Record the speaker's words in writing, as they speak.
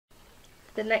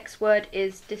The next word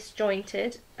is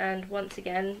disjointed, and once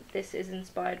again, this is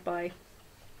inspired by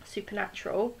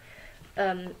supernatural.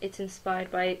 It's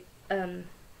inspired by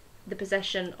the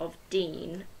possession of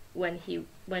Dean when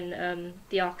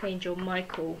the Archangel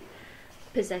Michael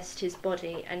possessed his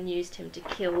body and used him to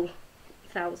kill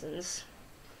thousands.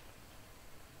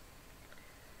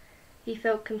 He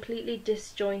felt completely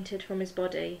disjointed from his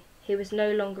body. He was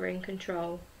no longer in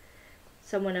control.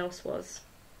 Someone else was.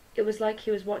 It was like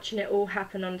he was watching it all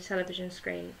happen on a television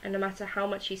screen, and no matter how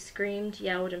much he screamed,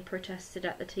 yelled and protested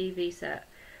at the TV set,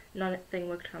 nothing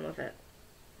would come of it.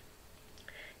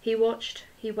 He watched,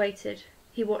 he waited,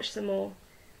 he watched some more,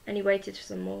 and he waited for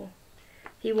some more.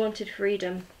 He wanted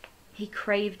freedom. He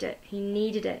craved it. He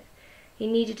needed it. He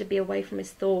needed to be away from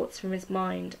his thoughts, from his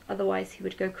mind, otherwise he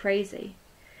would go crazy.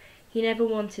 He never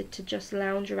wanted to just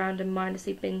lounge around and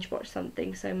mindlessly binge-watch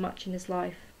something so much in his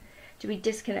life, to be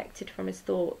disconnected from his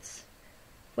thoughts.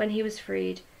 When he was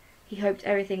freed, he hoped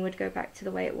everything would go back to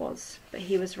the way it was, but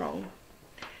he was wrong.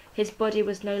 His body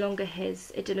was no longer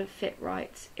his. It didn't fit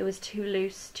right. It was too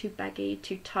loose, too baggy,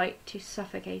 too tight, too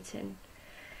suffocating.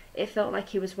 It felt like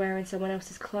he was wearing someone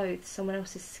else's clothes, someone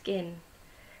else's skin.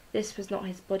 This was not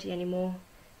his body anymore.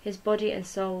 His body and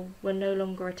soul were no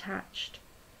longer attached.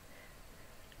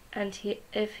 And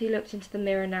if he looked into the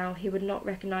mirror now, he would not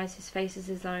recognize his face as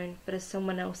his own, but as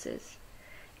someone else's.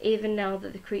 Even now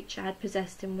that the creature had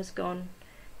possessed him was gone,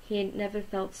 he had never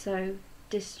felt so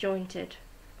disjointed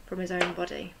from his own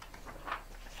body.